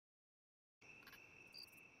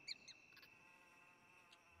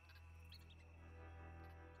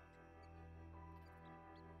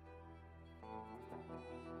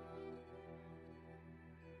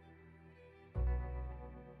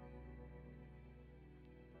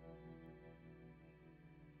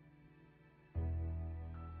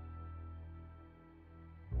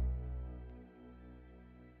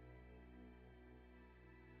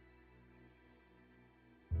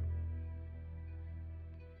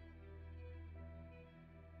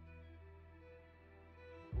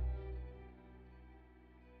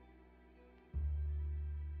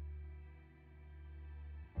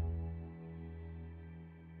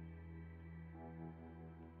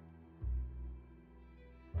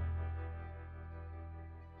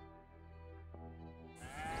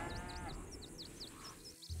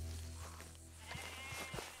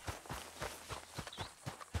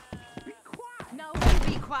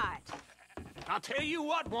tell you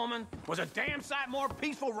what, woman, was a damn sight more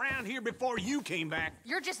peaceful round here before you came back.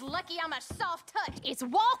 You're just lucky I'm a soft touch. It's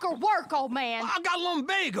walk or work, old man. I got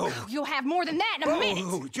lumbago. You'll have more than that in a minute.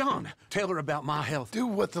 Oh, John, tell her about my health. Do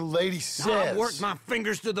what the lady says. I worked my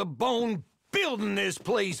fingers to the bone building this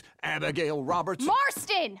place, Abigail Roberts.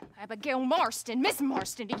 Marston! Abigail Marston. Miss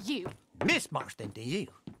Marston to you. Miss Marston to you.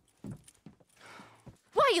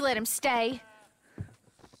 Why you let him stay?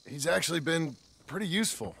 He's actually been pretty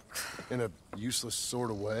useful, in a useless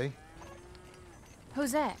sort of way.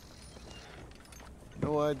 Who's that?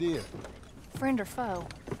 No idea. Friend or foe?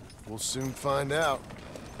 We'll soon find out.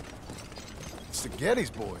 It's the Geddes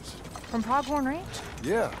boys. From Pronghorn Ranch?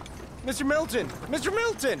 Yeah. Mr. Milton! Mr.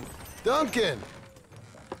 Milton! Duncan!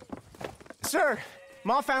 Sir,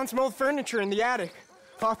 Ma found some old furniture in the attic.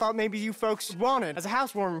 Pa thought maybe you folks wanted as a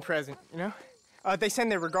housewarming present, you know? They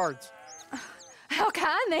send their regards. How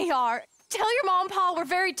kind they are. Tell your mom and pa we're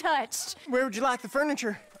very touched. Where would you like the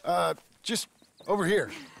furniture? Just over here.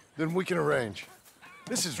 Then we can arrange.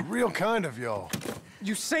 This is real kind of y'all.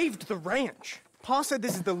 You saved the ranch. Pa said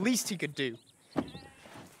this is the least he could do.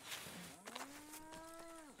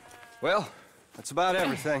 Well, that's about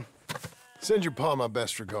everything. Send your pa my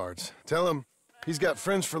best regards. Tell him he's got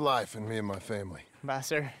friends for life in me and my family. Bye,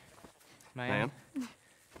 sir. Ma'am.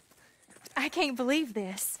 I can't believe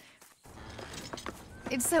this.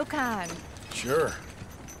 It's so kind. Sure.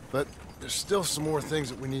 But there's still some more things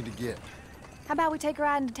that we need to get. How about we take a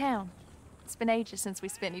ride into town? It's been ages since we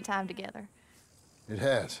spent any time together. It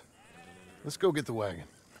has. Let's go get the wagon.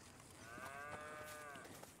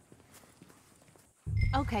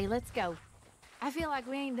 Okay, let's go. I feel like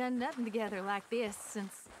we ain't done nothing together like this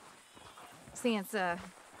since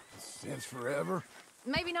Since forever?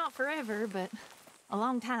 maybe not forever, but a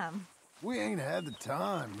long time. We ain't had the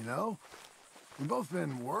time, you know? We've both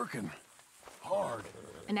been working hard.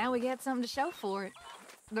 And now we got something to show for it.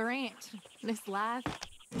 The ranch, this life.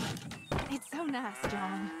 It's so nice,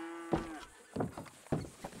 John.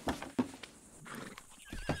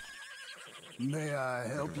 May I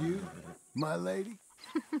help you, my lady?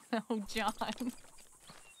 Oh, John.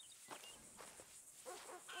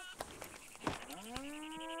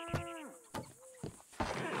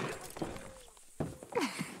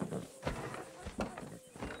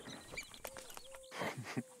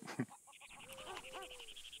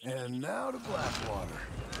 And now to Blackwater.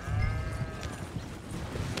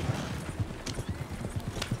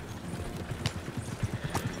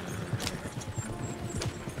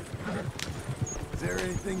 Is there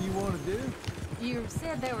anything you want to do? You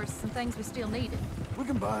said there were some things we still needed. We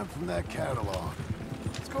can buy them from that catalog.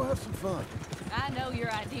 Let's go have some fun. I know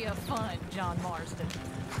your idea of fun, John Marston.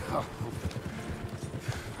 Oh,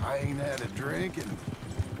 I ain't had a drink and,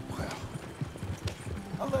 well,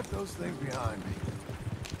 I left those things behind me.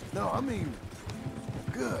 No, I mean,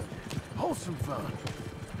 good, wholesome fun.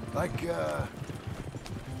 Like,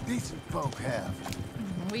 decent folk have.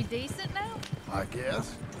 We decent now? I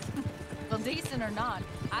guess. Well, decent or not,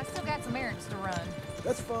 I still got some errands to run.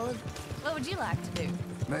 That's fine. What would you like to do?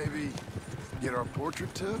 Maybe get our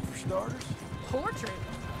portrait took, for starters? Portrait?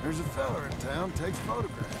 There's a fella in town takes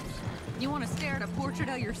photographs. You want to stare at a portrait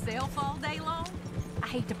of yourself all day long? I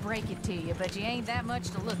hate to break it to you, but you ain't that much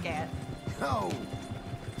to look at. No,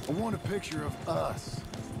 I want a picture of us.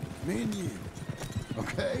 Me and you.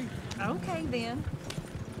 Okay? Okay, then.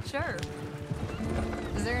 Sure.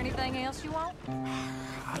 Is there anything else you want?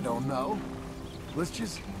 I don't know. Let's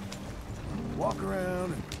just walk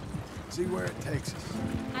around and see where it takes us.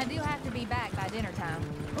 I do have to be back by dinner time.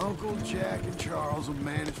 Uncle Jack and Charles will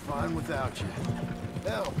manage fine without you.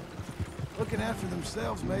 Hell, looking after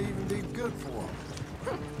themselves may even be good for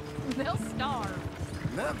them. They'll starve.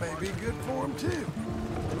 And that may be good for them, too.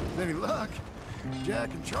 With any luck, Jack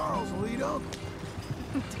and Charles will eat Uncle.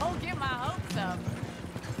 Don't get my hopes up.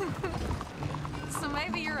 So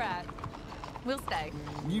maybe you're right. We'll stay.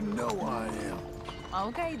 You know I am.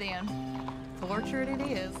 Okay, then. Portrait it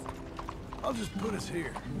is. I'll just put us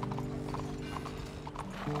here.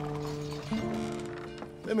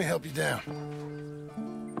 Let me help you down.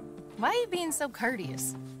 Why are you being so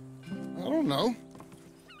courteous? I don't know.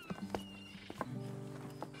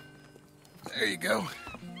 There you go.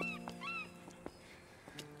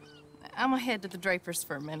 I'm gonna head to the Drapers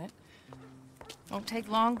for a minute. Won't take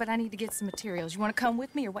long, but I need to get some materials. You wanna come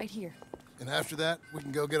with me or wait here? And after that, we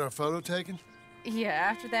can go get our photo taken? Yeah,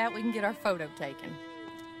 after that, we can get our photo taken.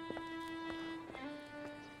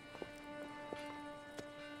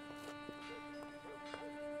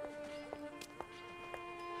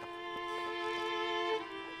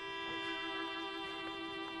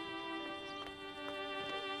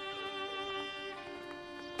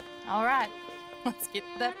 All right, Let's get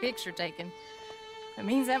that picture taken. It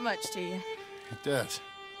means that much to you. It does.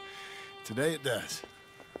 Today it does.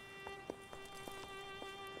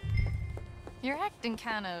 You're acting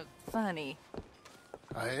kind of funny.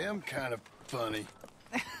 I am kind of funny.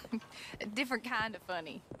 A different kind of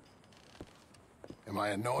funny. Am I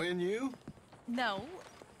annoying you? No.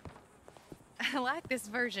 I like this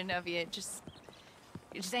version of you. It just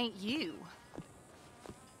ain't you.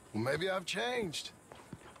 Well, maybe I've changed.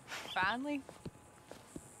 Finally?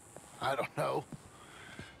 I don't know.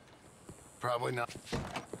 Probably not.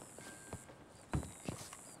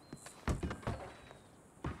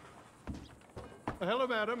 Hello,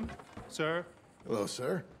 madam. Sir. Hello,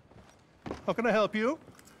 sir. How can I help you?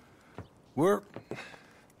 We'd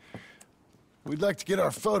like to get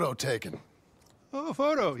our photo taken. Oh, a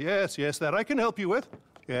photo. Yes, yes, that I can help you with.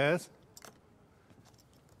 Yes.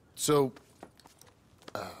 So,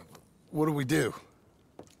 what do we do?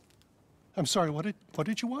 I'm sorry, what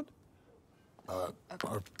did you want?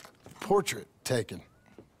 Our portrait taken.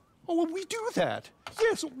 Oh, well, we do that.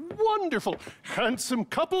 Yes, wonderful. Handsome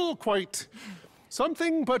couple, quite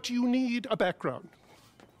something, but you need a background.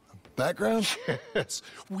 Background? Yes,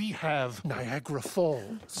 we have Niagara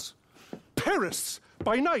Falls, Paris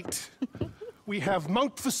by night. We have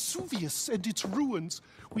Mount Vesuvius and its ruins.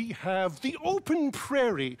 We have the open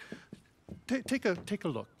prairie. Take a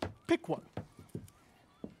look. Pick one.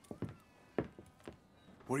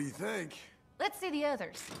 What do you think? Let's see the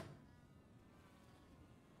others.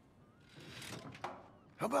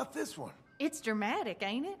 How about this one? It's dramatic,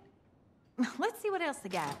 ain't it? Let's see what else they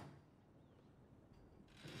got.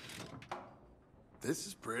 This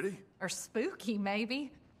is pretty. Or spooky,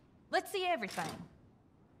 maybe. Let's see everything.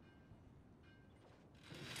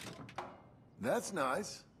 That's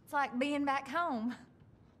nice. It's like being back home.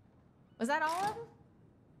 Was that all of them?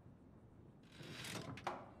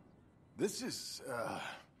 This is a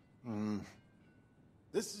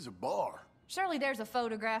bar. Surely there's a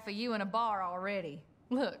photograph of you in a bar already.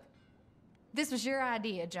 Look, this was your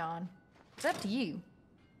idea, John. It's up to you.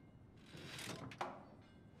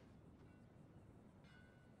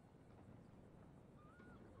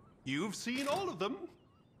 You've seen all of them.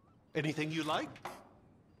 Anything you like?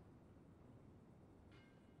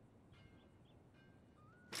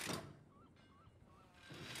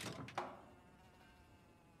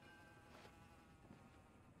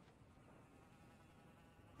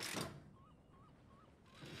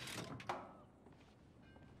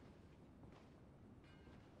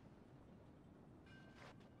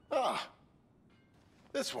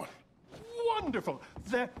 This one. Wonderful.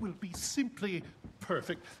 That will be simply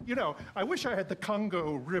perfect. You know, I wish I had the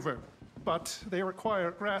Congo River, but they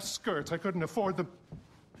require grass skirts. I couldn't afford them.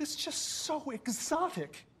 It's just so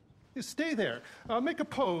exotic. You stay there. I'll make a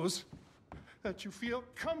pose that you feel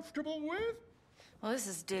comfortable with. Well, this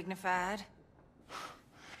is dignified.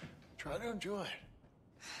 Try to enjoy it.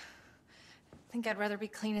 I think I'd rather be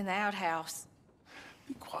cleaning the outhouse.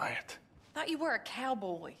 Be quiet. Thought you were a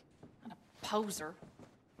cowboy, not a poser.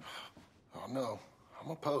 Oh, no. I'm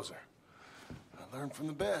a poser. I learned from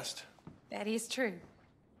the best. That is true.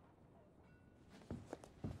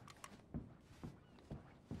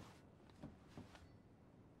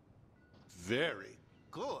 Very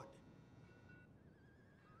good.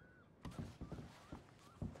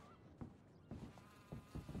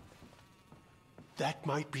 That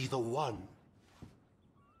might be the one.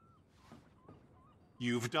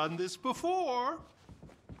 You've done this before.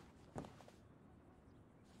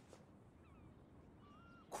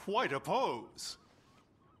 Quite a pose.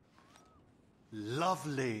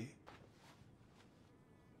 Lovely.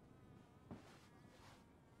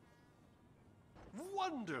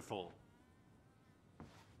 Wonderful.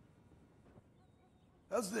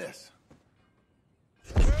 How's this?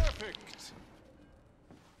 Perfect.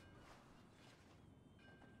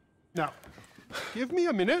 Now, give me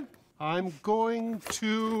a minute. I'm going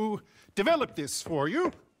to develop this for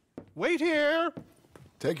you. Wait here.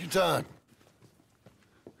 Take your time.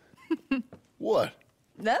 What?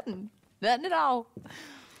 Nothing. Nothing at all.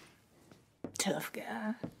 Tough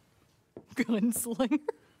guy. Gunslinger.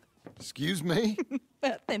 Excuse me?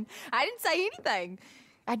 Nothing. I didn't say anything.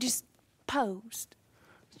 I just posed.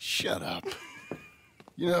 Shut up.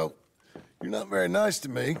 You know, you're not very nice to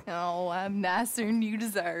me. Oh, I'm nicer than you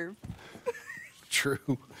deserve.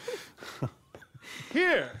 True.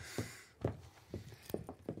 Here.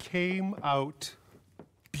 Came out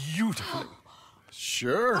beautifully.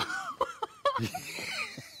 Sure.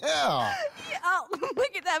 Yeah. Oh,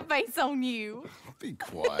 look at that face on you. Be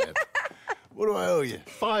quiet. What do I owe you?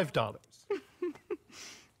 $5.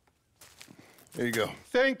 Here you go.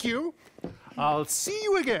 Thank you. I'll see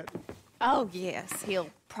you again. Oh, yes, he'll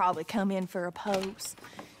probably come in for a pose.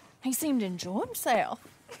 He seemed to enjoy himself.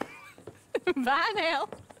 Bye now.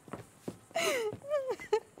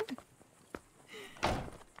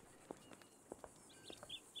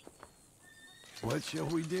 What shall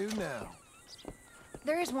we do now?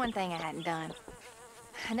 There is one thing I hadn't done.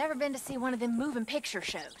 I've never been to see one of them moving picture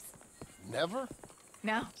shows. Never?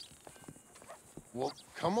 No. Well,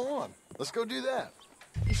 come on. Let's go do that.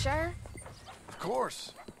 You sure? Of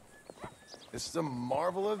course. It's the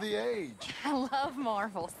marvel of the age. I love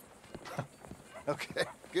marvels. Okay,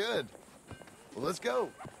 good. Well, let's go.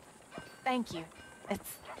 Thank you.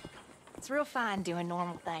 It's real fine doing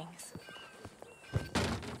normal things.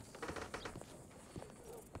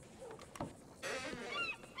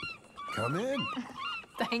 Come in.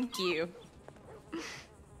 Thank you.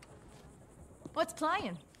 What's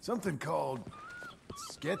playing? Something called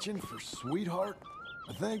Sketching for Sweetheart,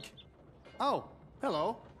 I think. Oh,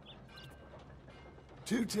 hello.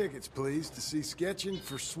 2 tickets, please, to see Sketching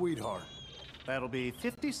for Sweetheart. That'll be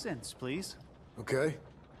 50 cents, please. Okay.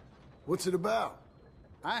 What's it about?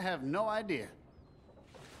 I have no idea.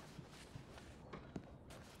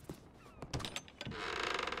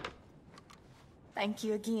 Thank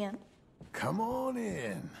you again. Come on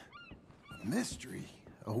in. Mystery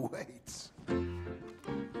awaits.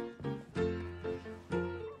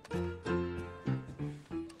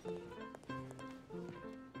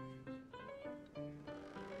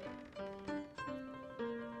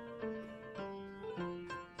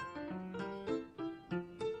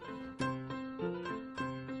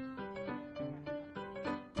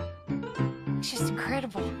 It's just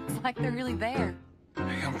incredible. It's like they're really there.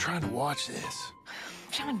 Hey, I'm trying to watch this.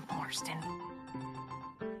 John Marston.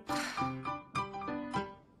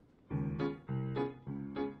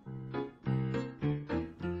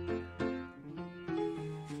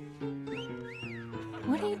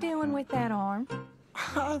 What are you doing with that arm?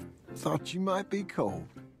 I thought you might be cold.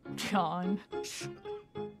 John.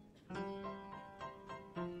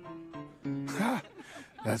 Ha!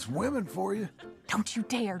 That's women for you. Don't you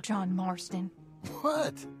dare, John Marston.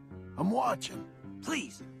 What? I'm watching.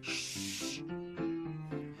 Please.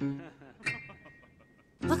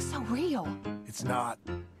 Looks so real. It's not.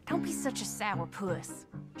 Don't be such a sourpuss.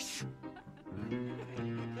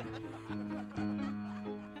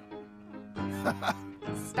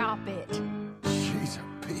 Stop it. She's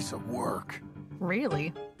a piece of work.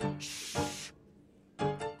 Really?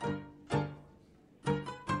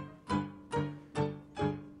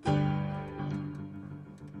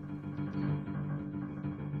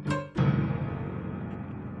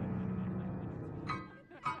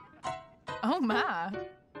 Oh my.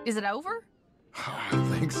 Is it over?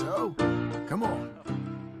 I think so. Come on.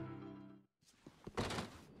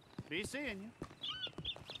 Be seeing you.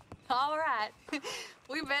 All right.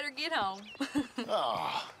 We better get home.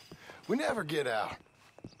 We never get out.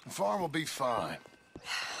 The farm will be fine.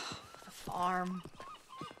 The farm.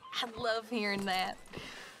 I love hearing that.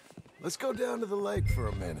 Let's go down to the lake for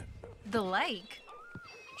a minute. The lake?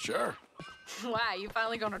 Sure. Why, you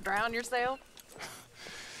finally gonna drown yourself?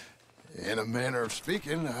 In a manner of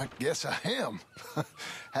speaking, I guess I am.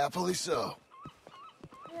 Happily so.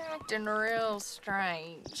 You're acting real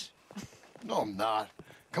strange. No, I'm not.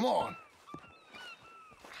 Come on.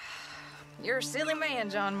 You're a silly man,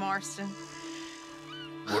 John Marston.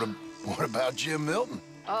 What about Jim Milton?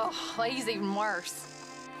 Oh, he's even worse.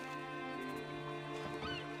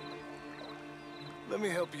 Let me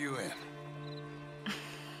help you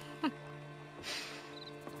in.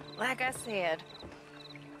 Like I said,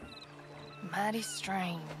 mighty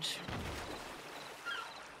strange.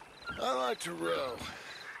 I like to row.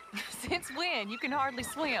 Since when? You can hardly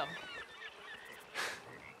swim.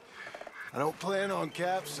 I don't plan on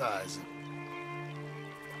capsizing.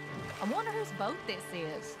 I wonder whose boat this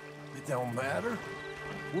is. It don't matter.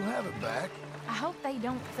 We'll have it back. I hope they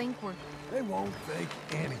don't think we're... They won't think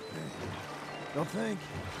anything. They'll think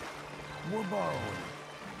we're borrowing.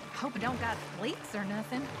 I hope it don't got leaks or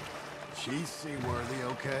nothing. She's seaworthy,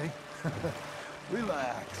 okay?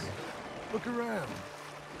 Relax. Look around.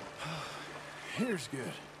 Here's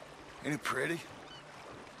good. Ain't it pretty?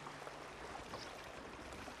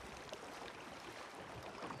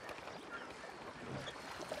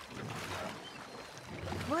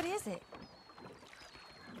 What is it?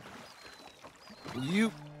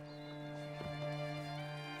 You...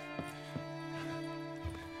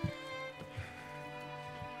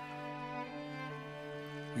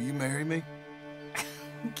 Will you marry me?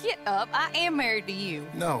 Get up. I am married to you.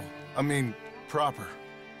 No, I mean proper.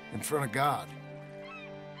 In front of God.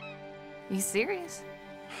 You serious?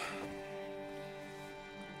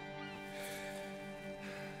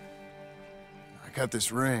 I got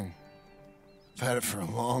this ring. I've had it for a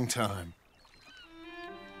long time.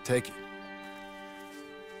 Take it.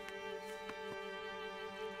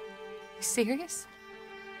 You serious?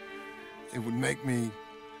 It would make me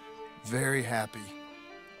very happy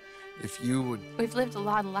if you would... We've lived a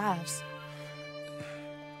lot of lives.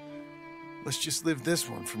 Let's just live this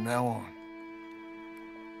one from now on.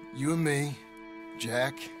 You and me,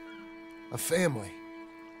 Jack, a family,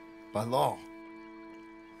 by law.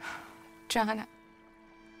 John,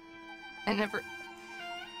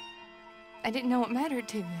 I didn't know it mattered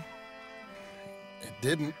to you. It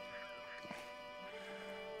didn't.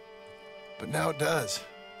 But now it does.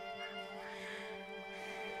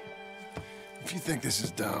 If you think this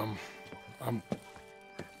is dumb, I'm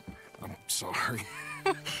sorry.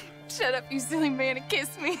 Shut up, you silly man, and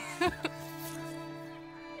kiss me.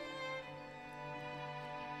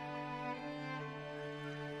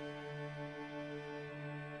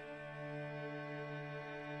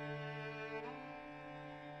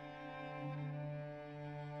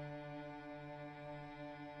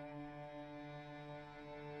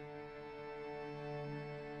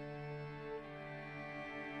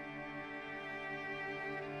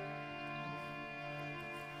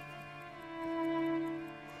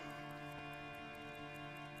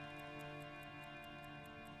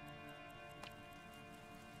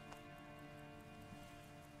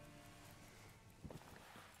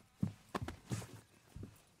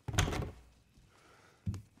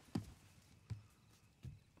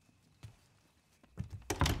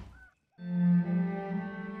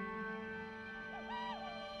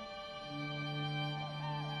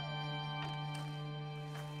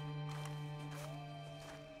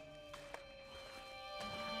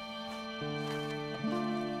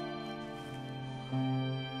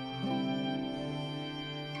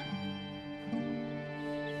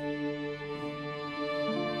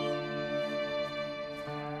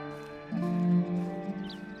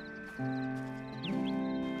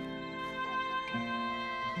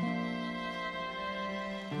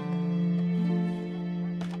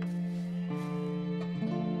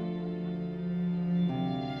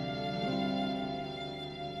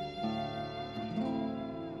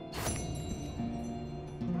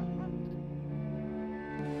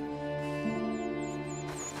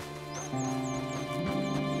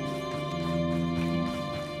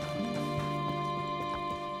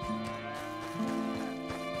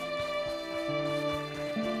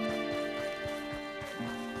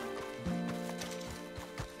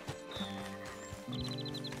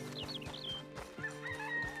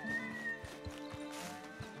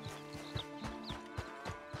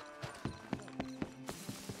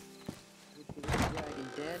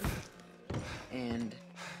 Dead, and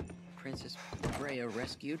Princess Brea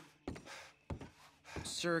rescued.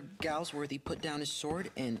 Sir Galsworthy put down his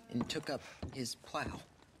sword and took up his plow.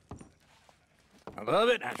 I love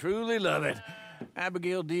it. I truly love it.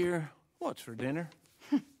 Abigail, dear, what's for dinner?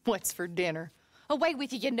 What's for dinner? Away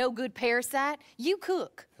with you, you no-good parasite. You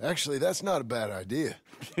cook. Actually, that's not a bad idea.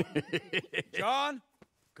 John,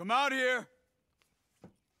 come out here.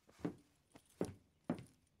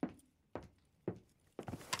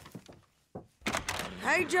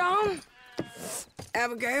 Hey, John.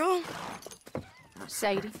 Abigail.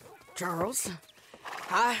 Sadie. Charles.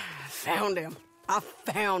 I found him. I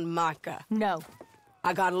found Micah. No.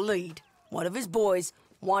 I got a lead. One of his boys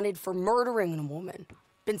wanted for murdering a woman.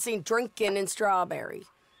 Been seen drinking in Strawberry.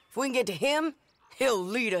 If we can get to him, he'll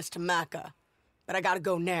lead us to Micah. But I gotta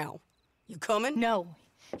go now. You coming? No,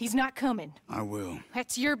 he's not coming. I will.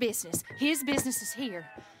 That's your business. His business is here.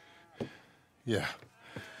 Yeah.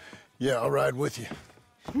 Yeah, I'll ride with you.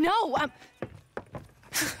 No,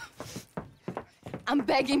 I'm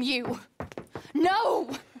begging you. No!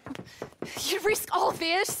 You risk all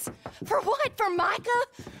this? For what? For Micah?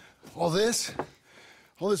 All this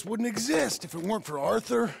wouldn't exist if it weren't for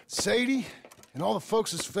Arthur, Sadie, and all the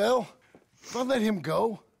folks as fell. If I let him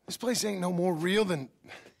go, this place ain't no more real than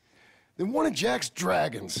one of Jack's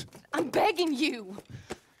dragons. I'm begging you.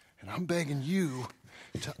 And I'm begging you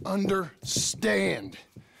to understand.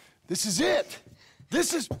 This is it.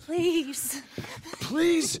 This is... Please.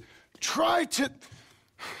 Please try to...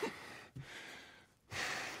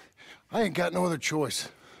 I ain't got no other choice.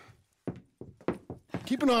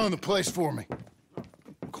 Keep an eye on the place for me.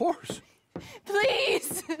 Of course.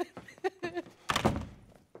 Please.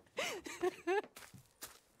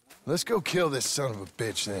 Let's go kill this son of a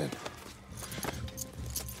bitch then.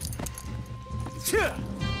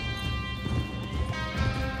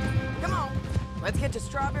 Come on. Let's get to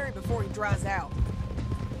Strawberry before he dries out.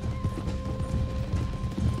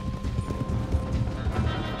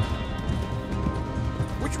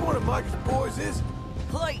 We Which one of Micah's boys is it?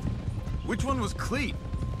 Cleet, Which one was Cleet?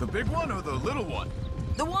 The big one or the little one?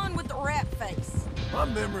 the one with the rat face. My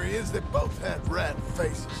memory is they both had rat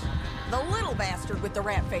faces. The little bastard with the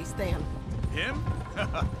rat face then. Him?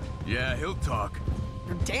 Yeah, he'll talk.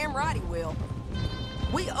 You're damn right he will.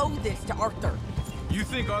 We owe this to Arthur. You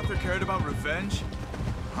think Arthur cared about revenge?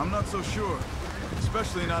 I'm not so sure.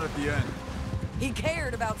 Especially not at the end. He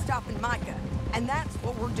cared about stopping Micah, and that's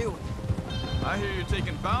what we're doing. I hear you're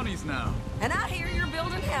taking bounties now. And I hear you're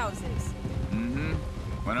building houses. Mm-hmm.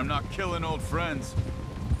 When I'm not killing old friends.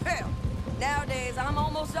 Hell, nowadays I'm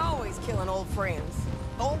almost always killing old friends.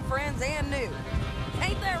 Old friends and new.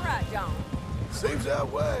 Ain't that right, John? Seems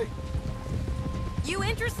that way. You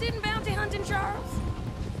interested in bounty hunting, Charles?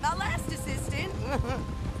 My last assistant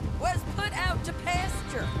was put out to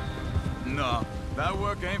pasture. No, that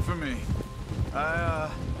work ain't for me. I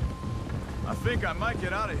think I might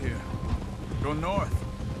get out of here. Go north.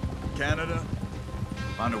 Canada.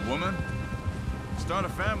 Find a woman. Start a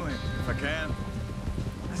family, if I can.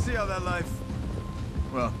 I see how that life...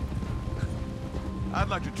 Well, I'd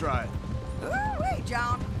like to try it. Ooh-wee,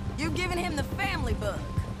 John. You've given him the family bug.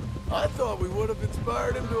 I thought we would have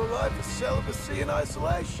inspired him to a life of celibacy and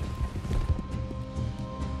isolation.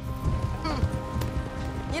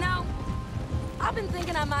 You know, I've been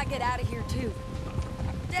thinking I might get out of here, too.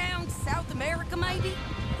 Down South America, maybe?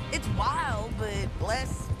 It's wild, but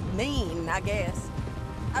less mean, I guess.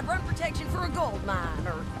 I'd run protection for a gold mine,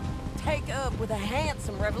 or take up with a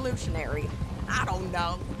handsome revolutionary. I don't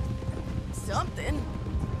know. Something.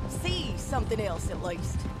 See something else, at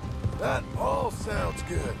least. That all sounds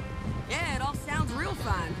good. Yeah, it all sounds real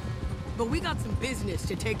fine. But we got some business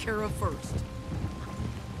to take care of first.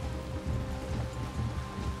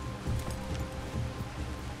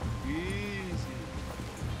 Easy.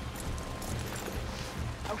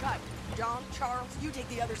 Okay, John, Charles, you take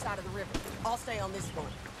the other side of the river. I'll stay on this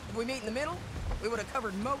one. If we meet in the middle, we would have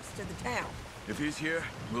covered most of the town. If he's here,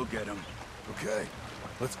 we'll get him. Okay,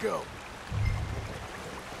 let's go.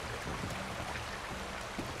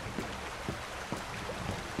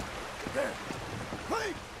 There.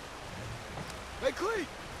 Cleet! Hey, Cleet!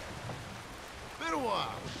 Been a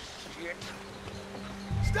while. Shit.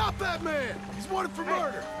 Stop that man! He's wanted for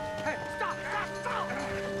murder! Hey, stop!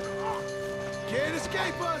 Can't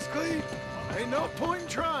escape us, Cleet! Ain't no point in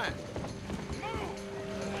trying.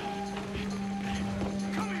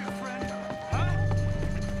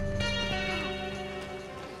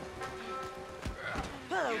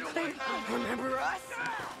 Hello, Cleet. Remember us?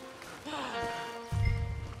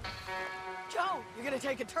 Joe, you gonna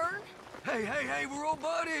take a turn? Hey, we're all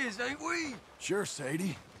buddies, ain't we? Sure,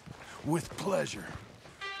 Sadie. With pleasure.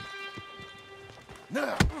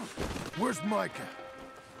 Now, where's Micah?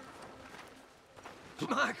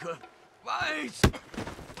 Micah, wait!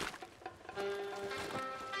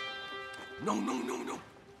 No.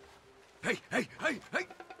 Hey!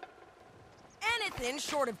 Anything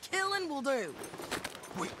short of killing will do.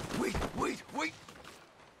 Wait!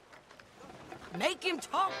 Make him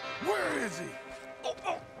talk. Where is he?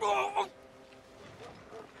 Oh.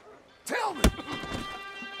 Tell me!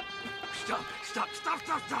 Stop!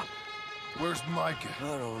 Where's Micah?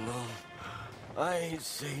 I don't know. I ain't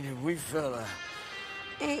seen him. We fell out.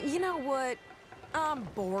 You know what? I'm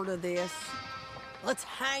bored of this. Let's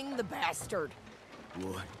hang the bastard.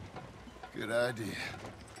 What? Good idea.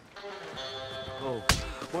 Oh,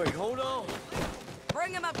 wait, hold on.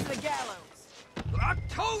 Bring him up to the gallows. I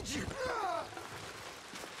told you!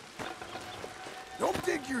 Don't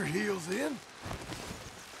dig your heels in.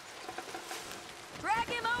 Drag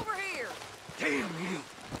him over here. Damn you!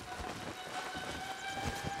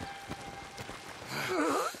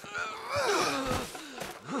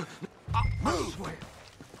 Move!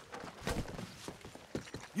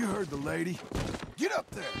 You heard the lady. Get up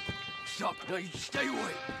there. Stop. No, you stay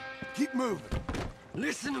away. Keep moving.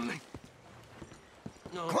 Listen to me.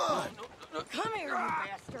 No. Climb. No. Come here, you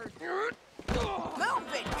bastard. Move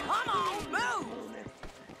it. Come on, move.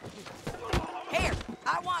 Here,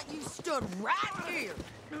 I want you stood right here.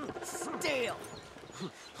 Still.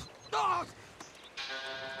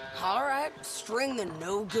 All right, string the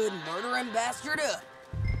no-good murdering bastard up.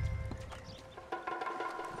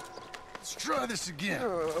 Let's try this again.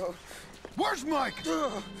 Where's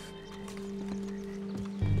Micah?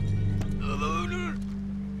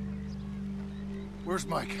 Where's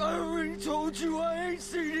Micah? I already told you I ain't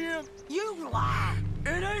seen him. You lie.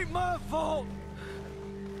 It ain't my fault.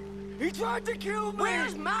 He tried to kill me.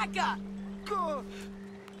 Where's Micah?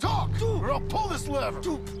 Talk, or I'll pull this lever.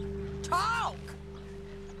 Talk.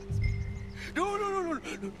 No.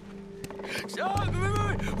 Stop.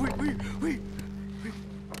 Wait.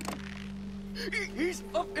 He's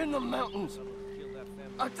up in the mountains.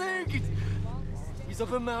 I think he's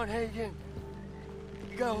up in Mount Hagen.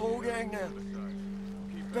 You got a whole gang now.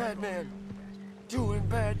 Bad man. Doing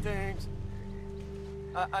bad things.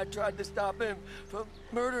 I tried to stop him from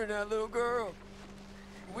murdering that little girl.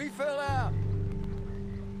 We fell out.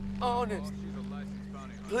 Honest.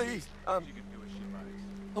 Please, I'm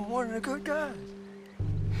one of the good guys.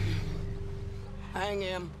 Hang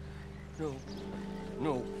him.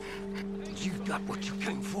 No. You got what you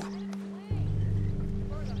came for.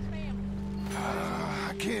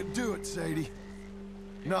 I can't do it, Sadie.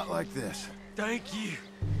 Not like this. Thank you.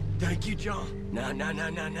 Thank you, John. Now.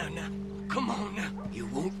 Come on now. You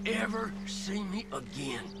won't ever see me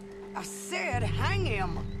again. I said hang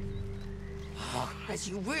him. As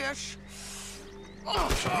you wish.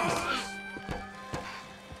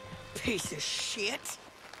 Piece of shit.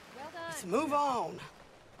 Well done. Let's move on.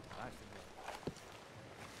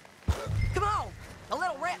 Come on! The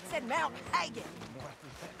little rat said Mount Hagen.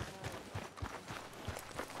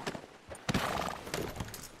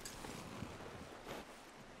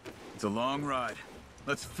 It's a long ride.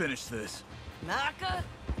 Let's finish this. Micah,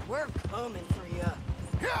 we're coming for you.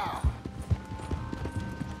 Yeah!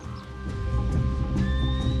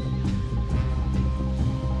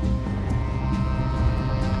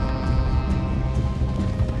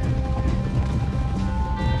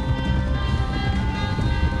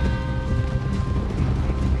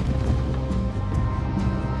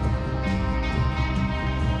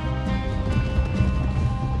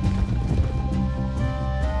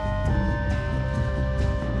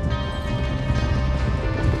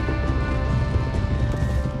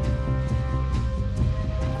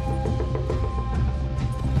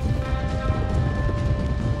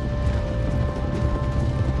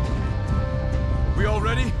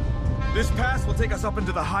 This pass will take us up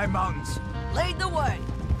into the high mountains. Lead the way.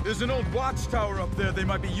 There's an old watchtower up there they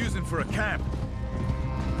might be using for a camp.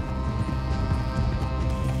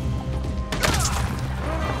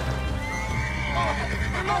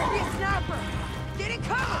 There must be a sniper. Get in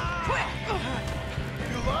cover, quick!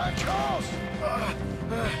 You like Charles?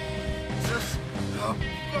 Just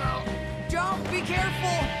about. Don't be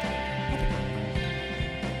careful.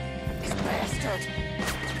 This bastard.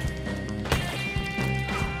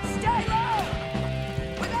 Stay low!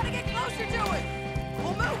 We gotta get closer to it!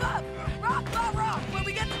 We'll move up, rock by rock, when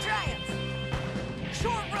we get the chance!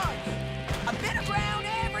 Short runs! A bit of ground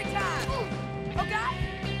every time! Okay?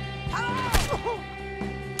 Come on!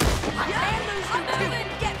 I'm moving!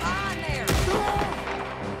 Get behind there!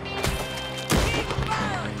 Keep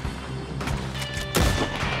firing!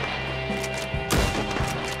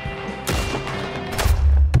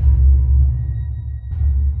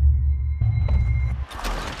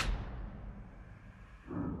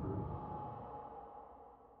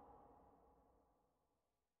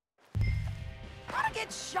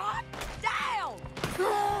 Get shot down!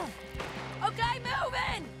 Okay,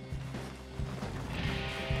 moving!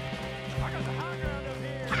 I got the high ground up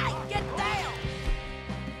here. Hey, get down!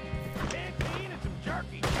 Big bean and some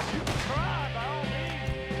jerky. You can try by all means,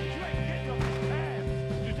 but you ain't getting on this path.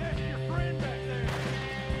 Just ask your friend back there.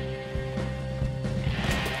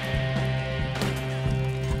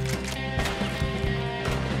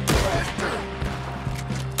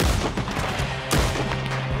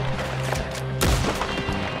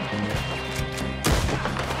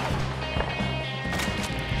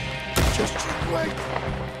 Just you wait.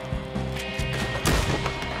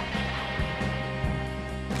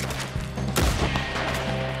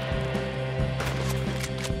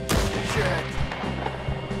 Shit.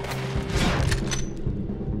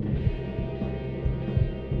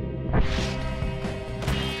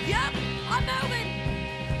 Yep, I'm moving!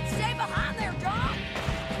 Stay behind there, John!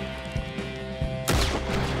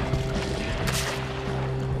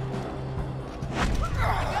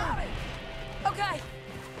 Got it! Okay,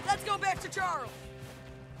 let's go back to Charles.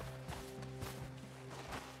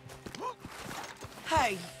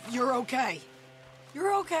 Hey, you're okay.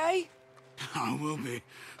 You're okay. I will be.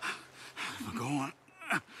 Go on.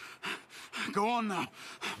 Go on now.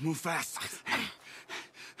 Move fast.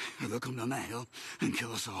 They'll come down that hill and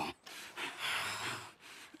kill us all.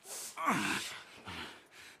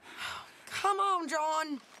 Come on,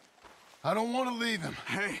 John. I don't want to leave him.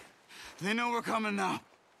 Hey, they know we're coming now.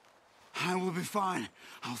 I will be fine.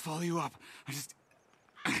 I'll follow you up. I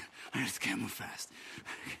just can't move fast.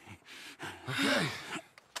 Okay.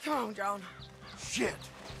 Come on, John. Shit.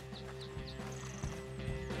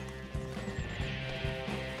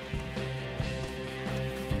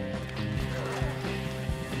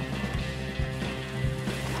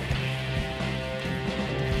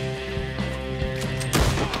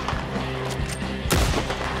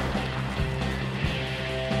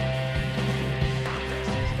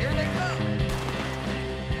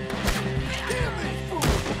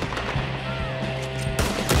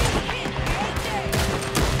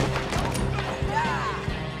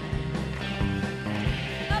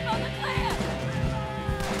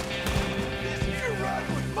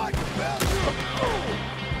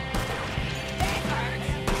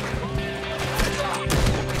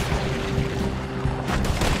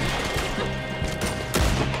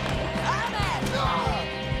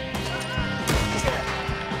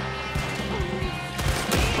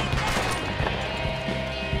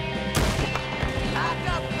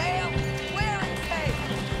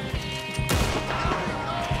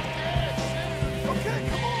 Okay,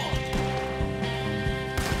 come on!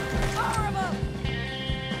 Fire 'em up!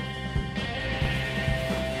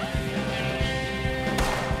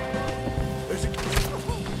 There's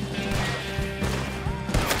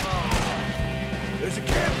a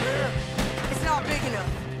camp here! It's not big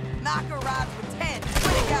enough. Micah rides with 10,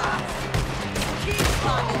 20 guys. Keep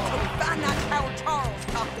climbing until we find that tower Charles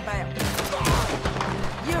talked about.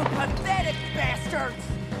 You pathetic bastards!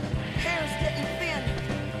 Hair's getting thin.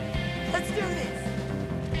 Let's do this.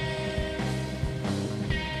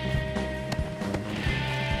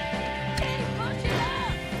 Keep pushing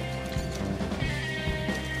up!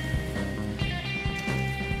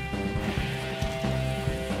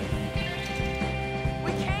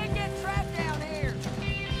 We can't get trapped down here.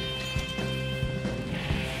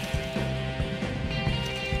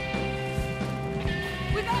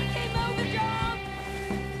 We gotta keep moving, John.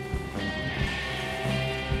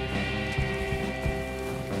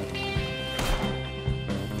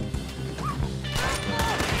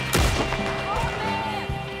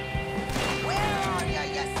 Where are you,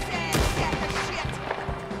 you sad sack of shit?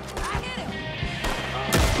 I hit him.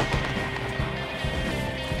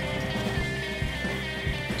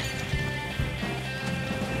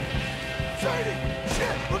 Sadie!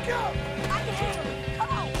 Shit, look out! I can handle it.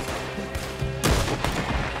 Come on.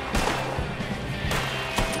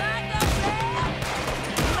 Micah Bell!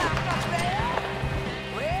 Micah Bell!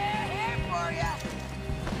 We're here for you.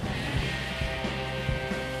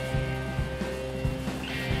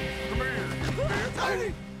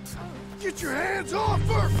 Sadie! Get your hands off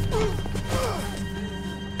her!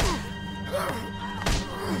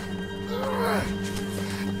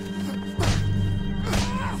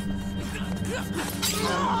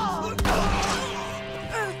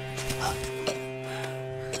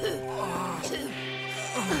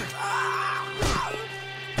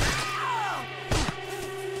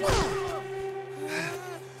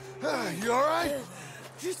 You all right?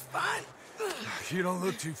 Just fine. You don't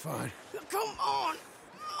look too fine. Come on.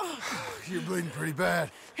 You're bleeding pretty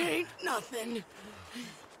bad. Ain't nothing.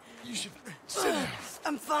 You should sit down.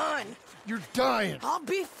 I'm fine. You're dying. I'll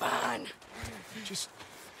be fine. Just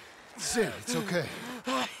sit. It's okay.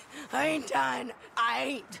 I ain't dying. I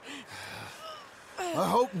ain't. I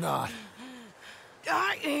hope not.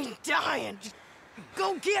 I ain't dying. Just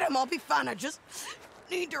go get him. I'll be fine. I just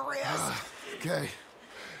need to rest. Okay.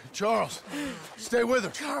 Charles, stay with her.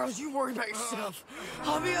 Charles, you worry about yourself.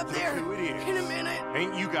 I'll be up there who it is. in a minute.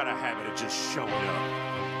 Ain't you got a habit of just showing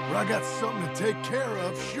up? But I got something to take care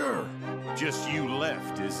of, sure. Just you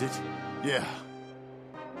left, is it? Yeah.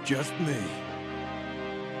 Just me.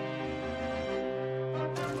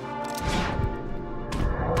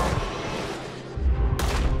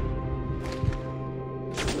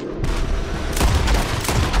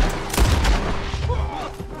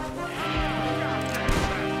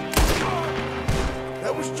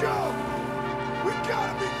 That was Joe! We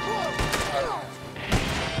gotta be close!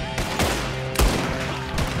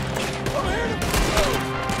 I'm here to...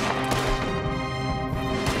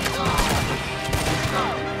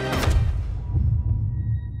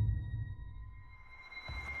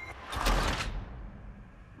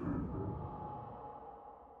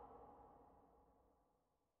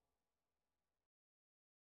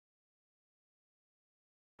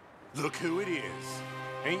 Look who it is.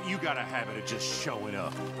 Ain't you got a habit of just showing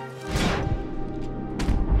up?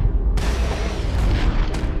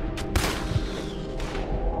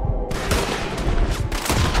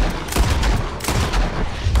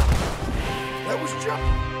 That was Joe!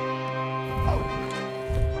 Oh.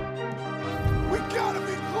 We gotta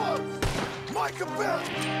be close! Micah Bell!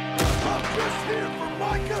 I'm just here for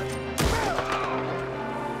Micah Bell!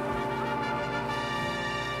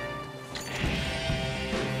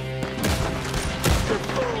 You're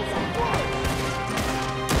fools of what?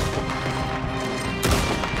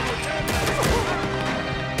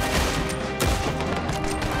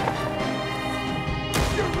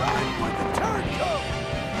 You're riding with the turncoat!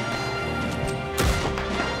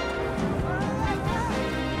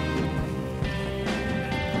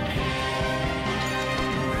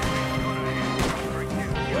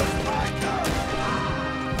 Just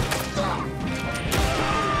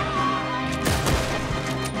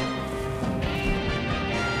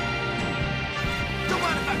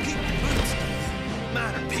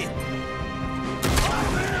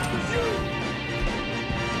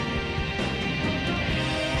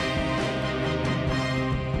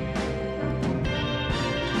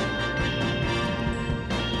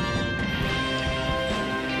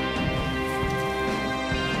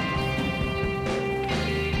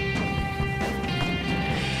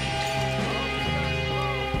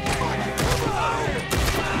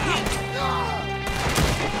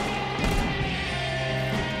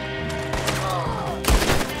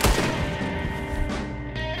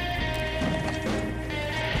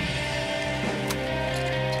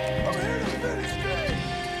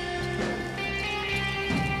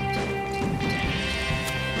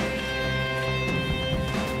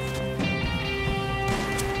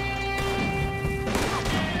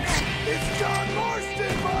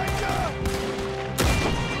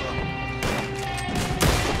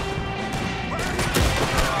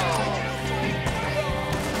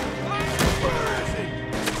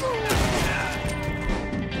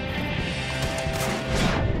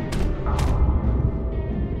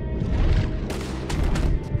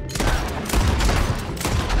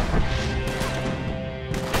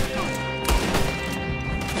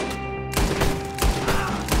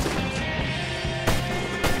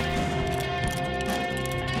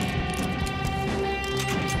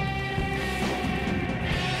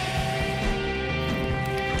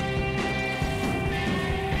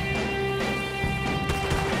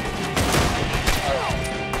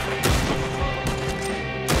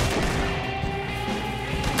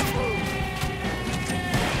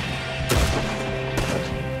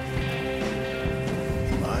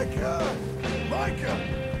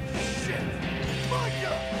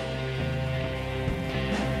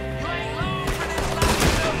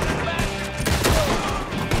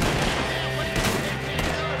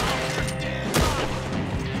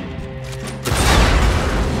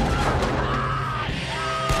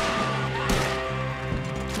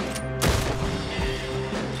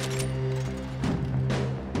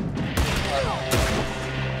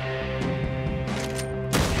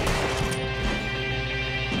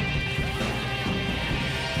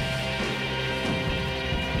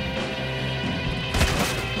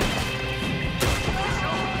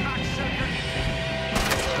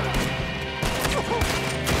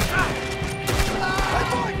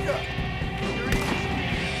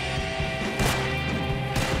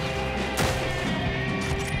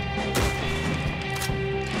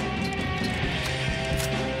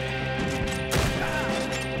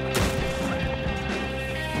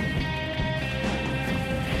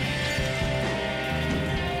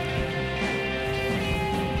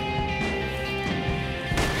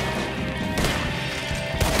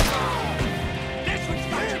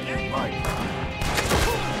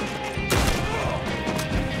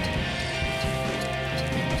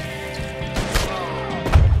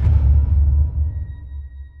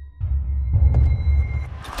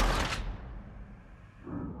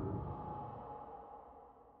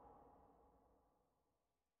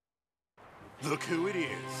Look who it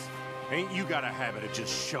is. Ain't you got a habit of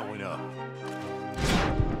just showing up?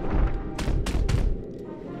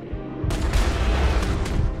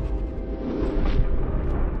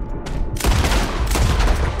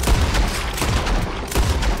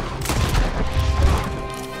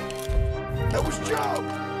 That was Joe!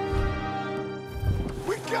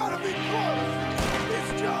 We gotta be close!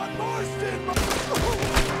 It's John Marston!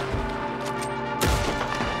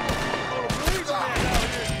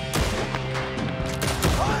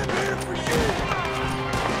 I'm here for you!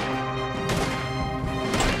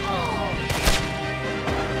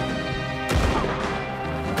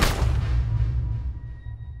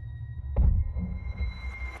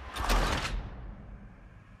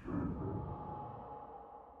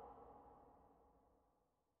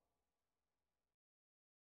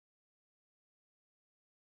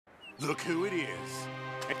 Look who it is.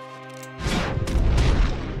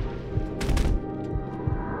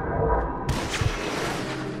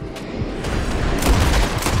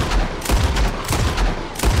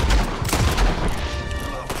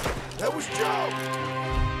 That was Joe!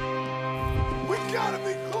 We gotta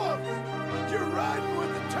be close! You're riding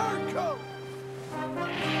with the turncoat!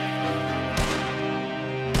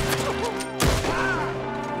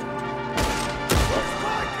 Where's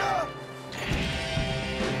Micah?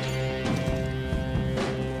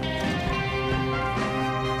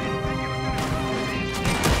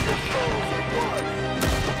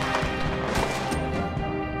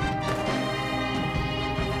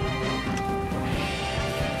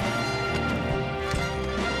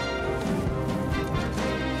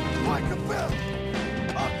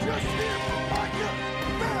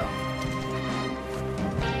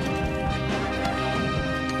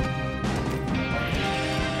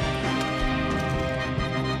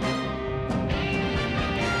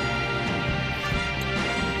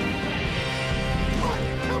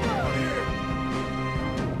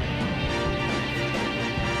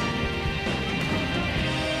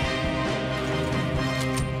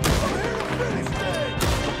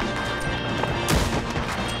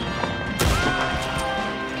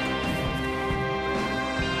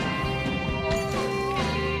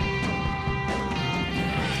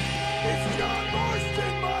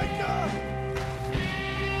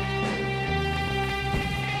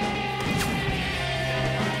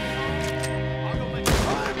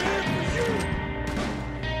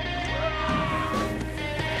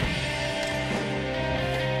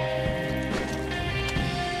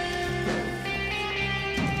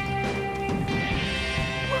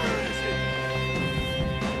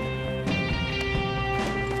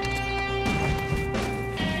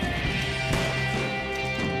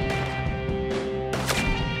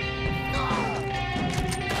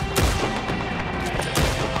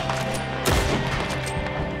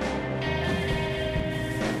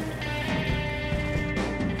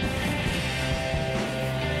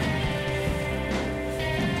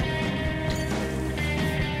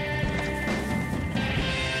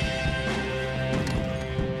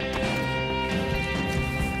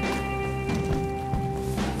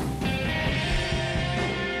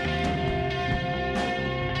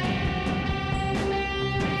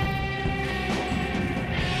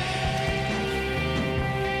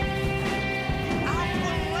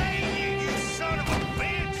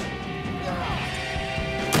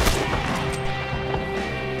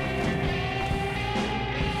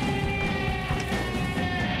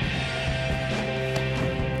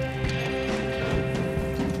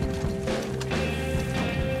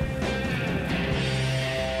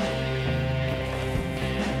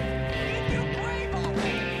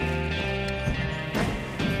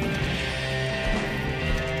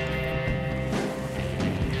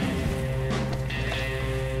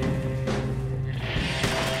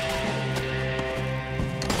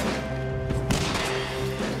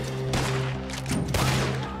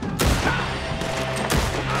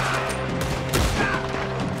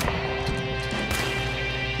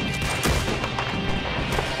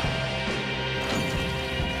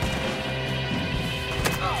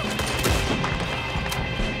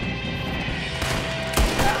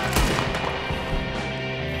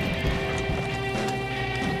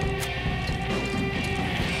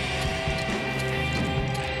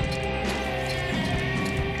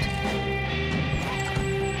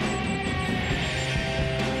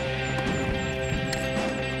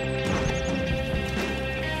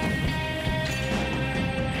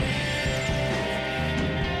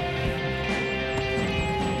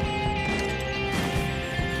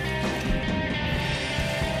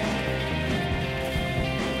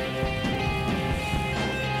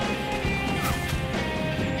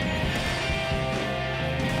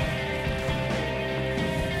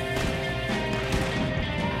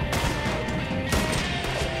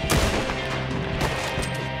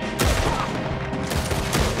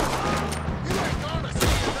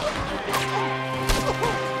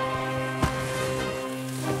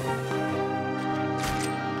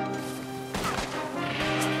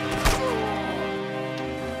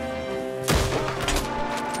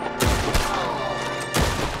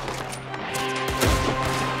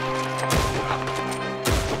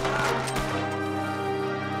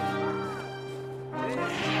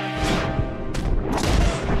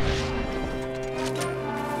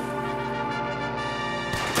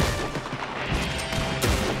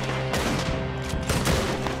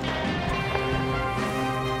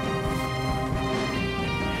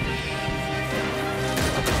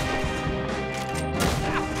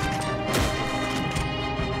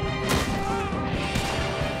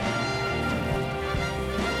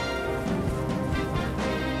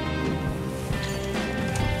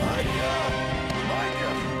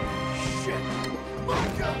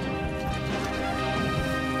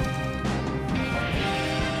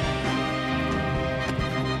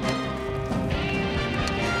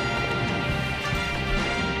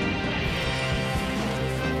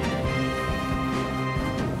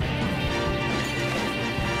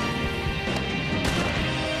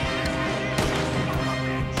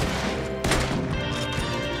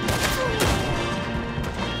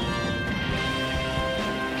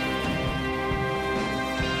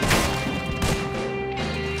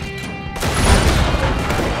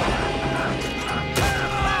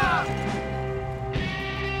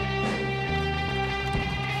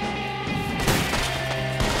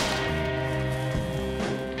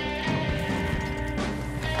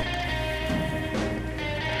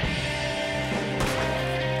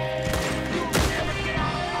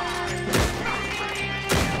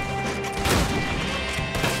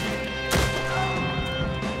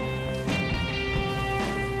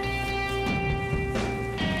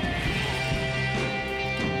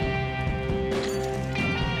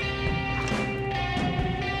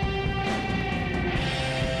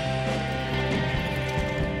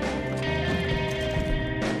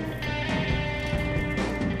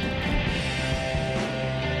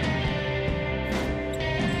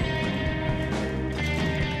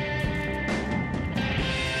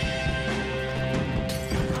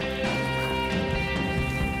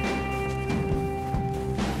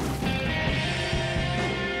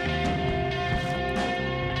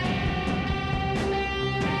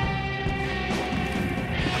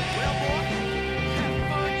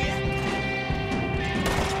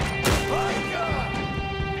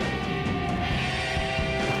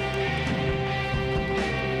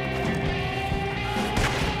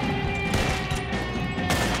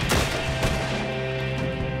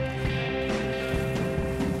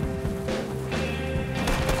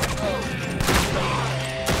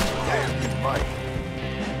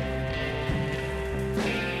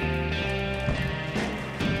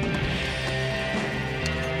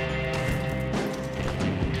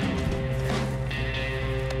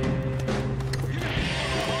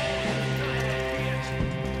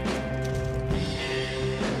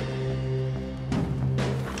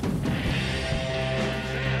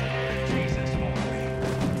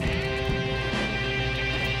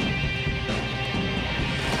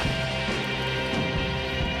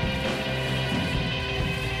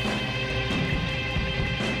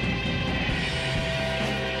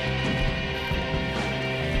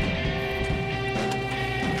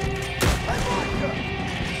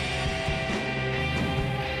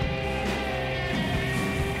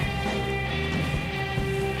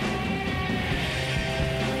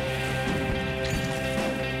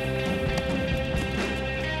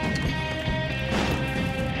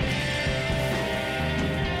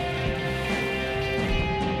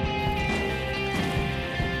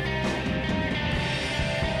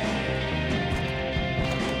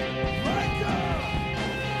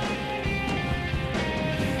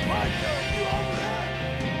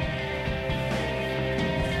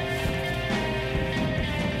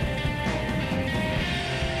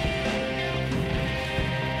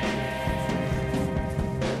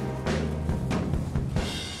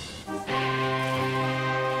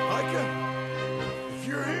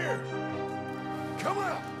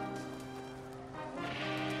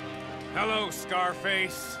 Hello,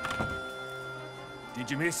 Scarface.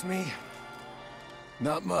 Did you miss me?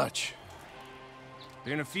 Not much.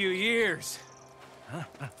 Been a few years.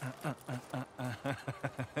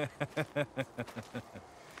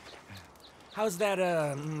 How's that,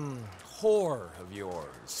 whore of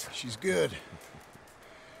yours? She's good.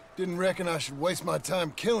 Didn't reckon I should waste my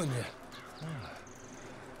time killing you.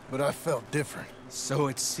 But I felt different. So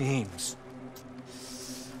it seems.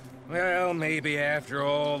 Well, maybe after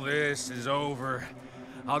all this is over,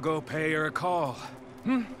 I'll go pay her a call.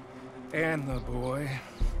 And the boy.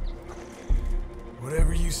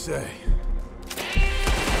 Whatever you say.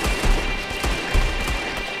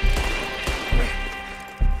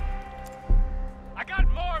 I got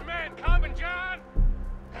more men coming, John!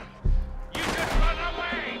 You just run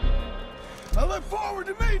away! I look forward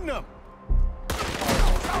to meeting them!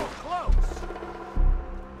 So close!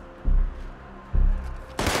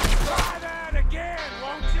 Try that again,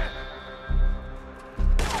 won't you?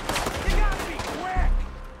 You gotta be quick!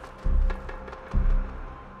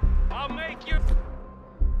 I'll make you...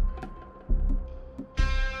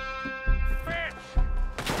 rich!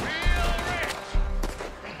 Real rich!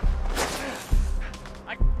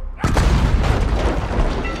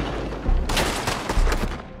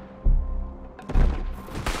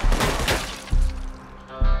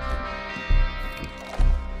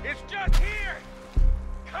 It's just here!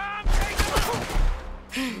 Come take a look!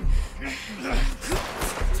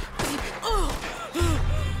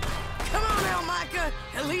 Come on now, Micah.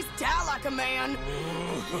 At least die like a man.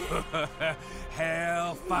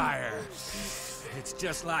 Hellfire. It's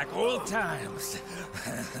just like old times.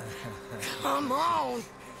 Come on.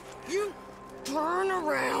 You turn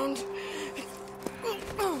around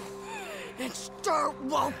and start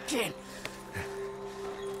walking.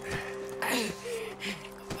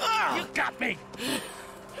 You got me!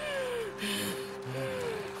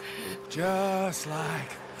 Just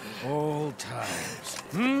like old times,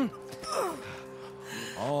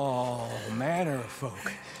 All manner of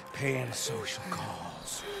folk paying social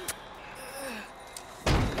calls.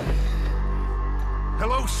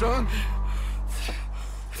 Hello, son.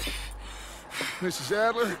 Mrs.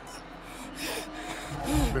 Adler.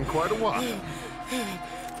 It's been quite a while.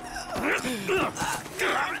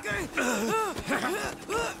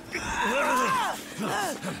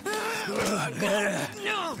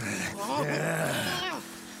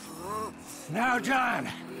 Now, John.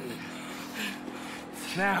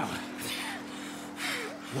 Now,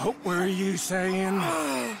 what were you saying?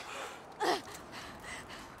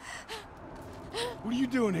 What are you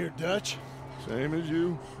doing here, Dutch? Same as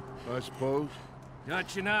you, I suppose.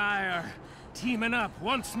 Dutch and I are teaming up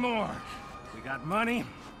once more. We got money.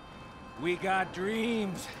 We got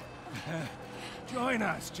dreams. Join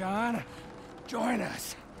us, John. Join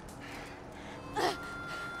us.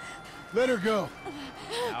 Let her go.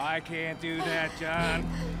 Now, I can't do that, John.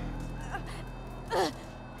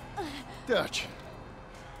 Dutch.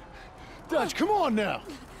 Dutch, come on now.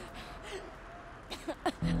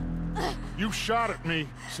 You shot at me,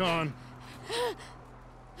 son.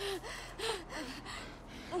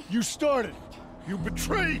 You started it. You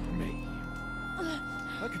betrayed me.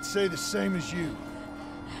 I could say the same as you.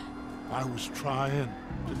 I was trying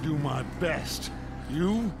to do my best.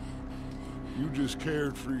 You just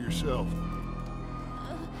cared for yourself.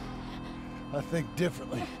 I think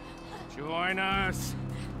differently. Join us.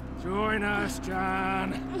 Join us,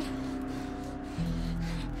 John.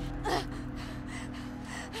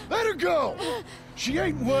 Let her go! She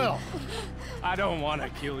ain't well. I don't want to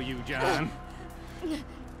kill you, John.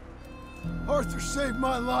 Arthur saved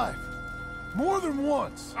my life. More than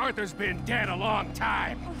once. Arthur's been dead a long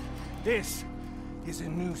time. This is a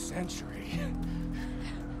new century.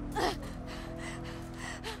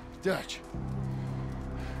 Dutch.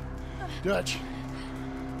 Dutch.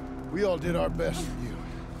 We all did our best for you.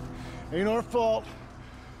 Ain't our fault.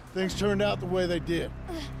 Things turned out the way they did.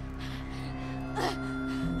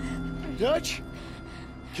 Dutch,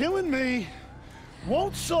 killing me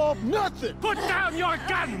won't solve nothing. Put down your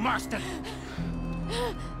gun, Marston!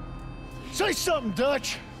 Say something,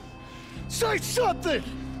 Dutch. Say something!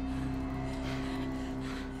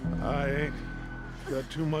 I ain't got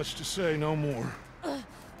too much to say no more.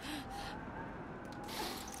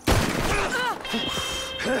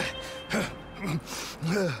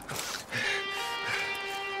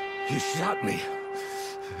 You shot me.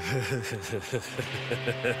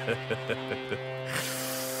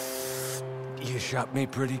 You shot me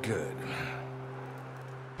pretty good.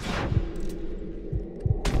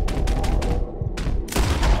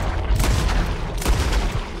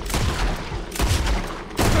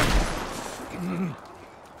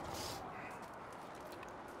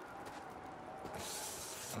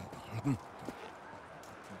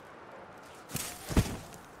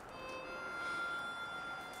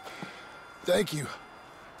 Thank you.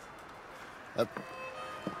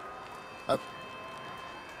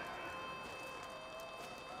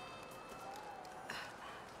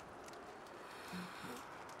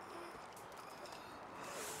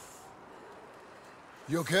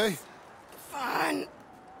 You okay? Fine.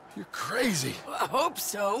 You're crazy. I hope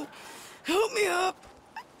so. Help me up.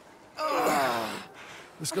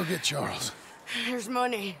 Let's go get Charles. There's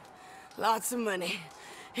money. Lots of money.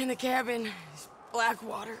 In the cabin, is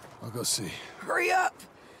Blackwater. I'll go see. Hurry up.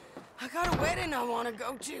 I got a wedding I want to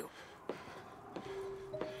go to.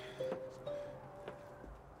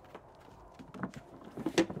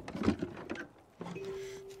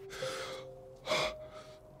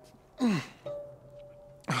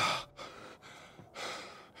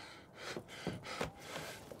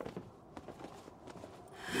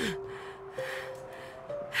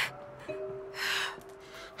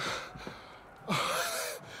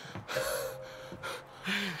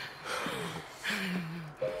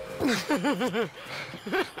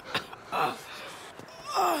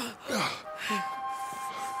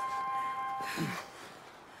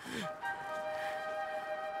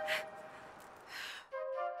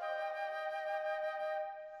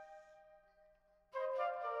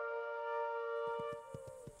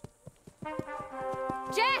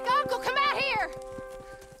 Jack, Uncle, come out here!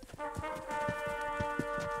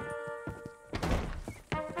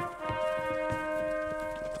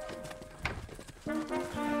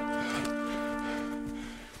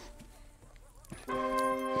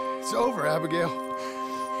 It's over, Abigail.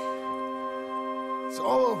 It's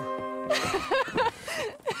all over.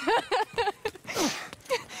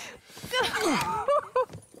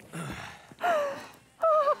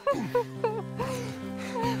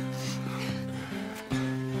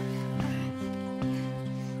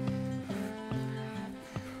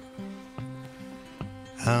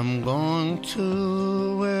 I'm going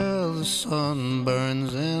to where the sun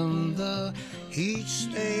burns and the heat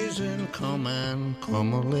stays and come and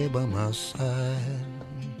lay by my side.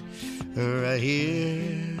 Right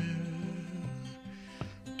here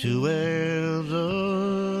to where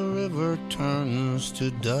the river turns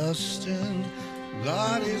to dust and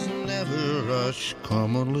God is never rushed.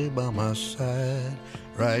 Come lay by my side.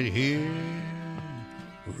 Right here,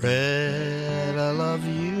 Red, I love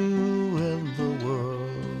you and the world.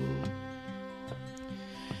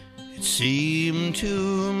 It seemed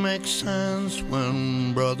to make sense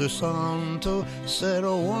when Brother Santo said,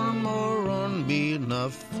 oh, one more run be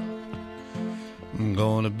enough.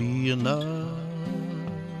 Gonna be enough.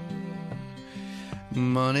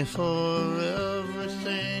 Money for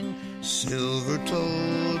everything,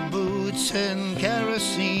 silver-toed boots and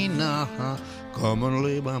kerosene. Come and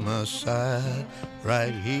lay by my side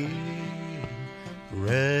right here.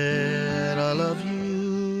 Red, I love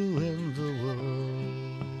you and the world.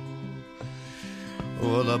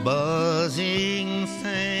 Oh, the buzzing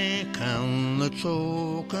think and the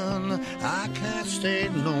choking, I can't stay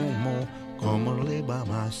no more. Come and lay by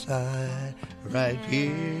my side right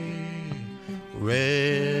here.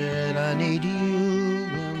 Red, I need you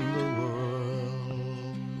in the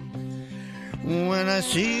world. When I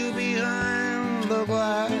see you behind the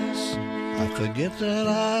glass, I forget that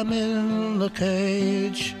I'm in the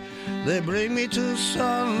cage. They bring me to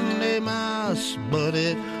Sunday Mass, but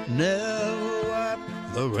it never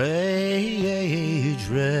wiped the rage.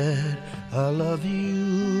 Red, I love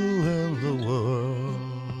you and the world.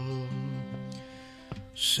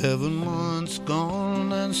 7 months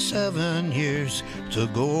gone and 7 years to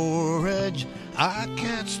go, Reg. I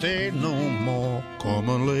can't stay no more. Come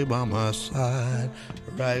and lay by my side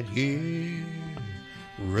right here.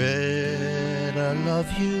 Red, I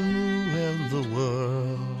love you and the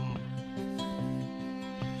world.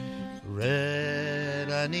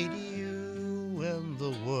 Red, I need you and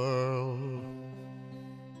the world.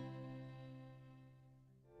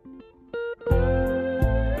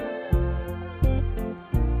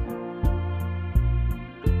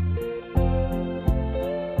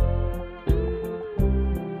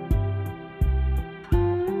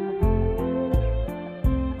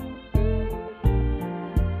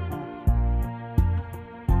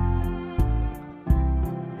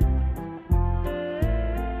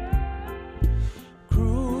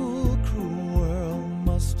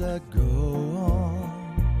 I go on.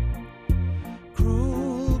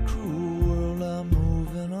 Cruel, cruel world, I'm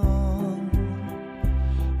moving on.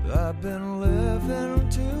 I've been living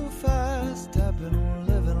too fast, I've been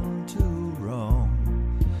living too wrong.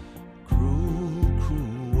 Cruel,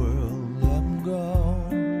 cruel world, I'm gone.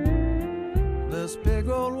 This big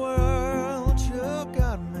old world sure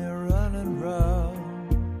got me running round.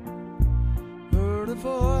 Heard a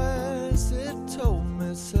voice, it told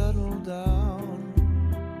me settle down.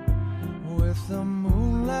 With the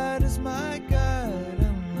moonlight as my guide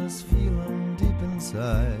and this feeling deep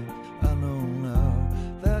inside, I know now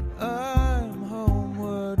that I'm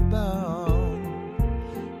homeward bound.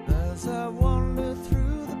 As I wander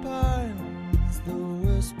through the pines, the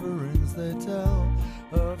whisperings they tell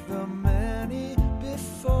of the many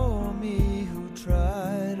before me who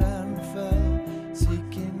tried and fell,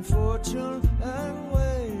 seeking fortune and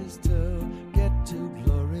ways to get to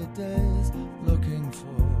glory days, looking for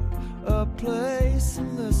a place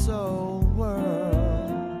in this old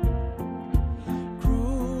world.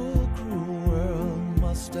 Cruel, cruel world,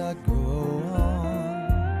 must I go on?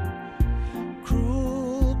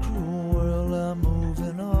 Cruel, cruel world, I'm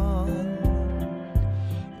moving on.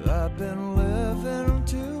 I've been living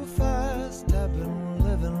too fast, I've been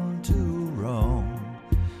living too wrong.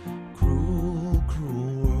 Cruel,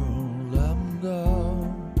 cruel world, I'm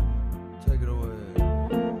gone. Take it away.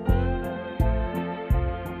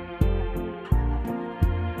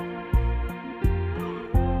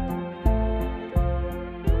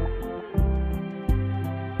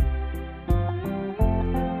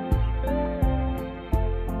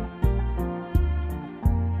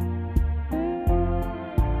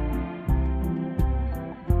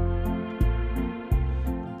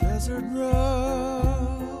 Desert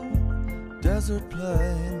road, desert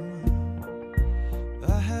plain,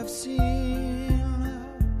 I have seen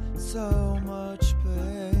so much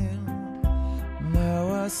pain.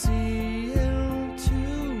 Now I see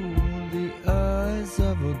into the eyes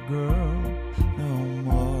of a girl. No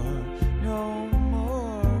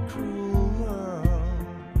more cruel world.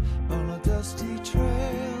 On a dusty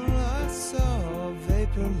trail I saw a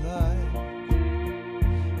vapor light.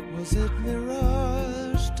 Was it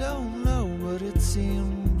mirage? Don't know, but it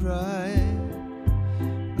seemed right.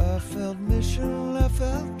 I felt mission, I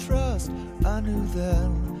felt trust. I knew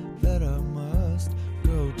then that I must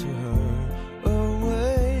go to her,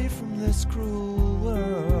 away from this cruel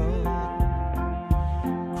world.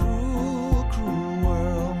 Cruel, cruel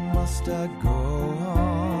world, must I go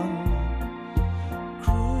on?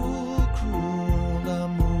 Cruel, cruel world,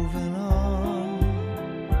 I'm moving on.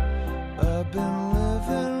 I've been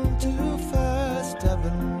living too fast, I've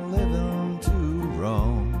been living too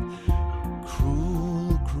wrong.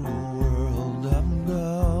 Cruel, cruel world, I'm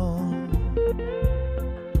gone.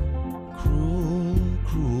 Cruel,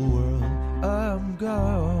 cruel world, I'm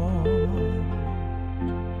gone.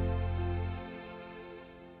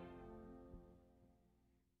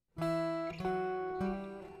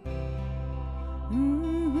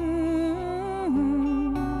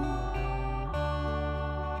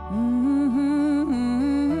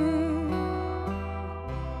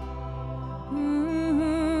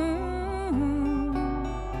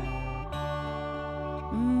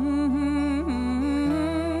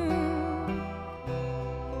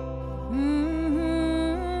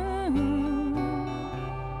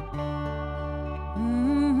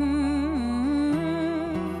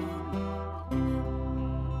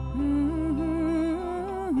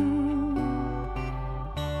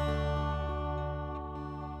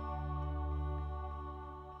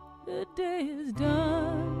 The day is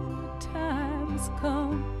done, the time has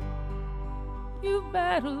come. You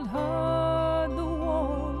battled hard, the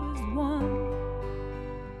war is won.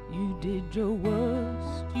 You did your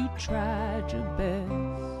worst, you tried your best.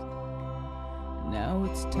 Now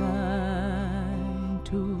it's time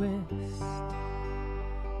to rest.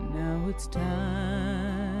 Now it's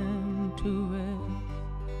time to rest.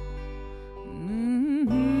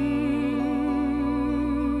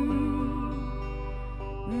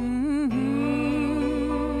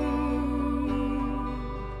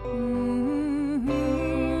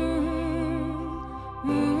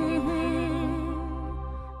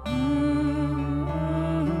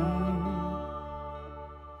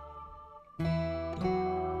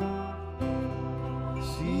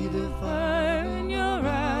 See the fire in your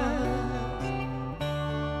eyes.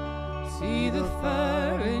 See the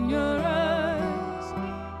fire in your eyes.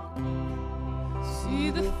 See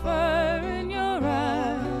the fire in your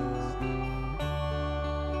eyes.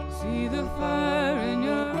 See the fire in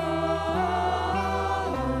your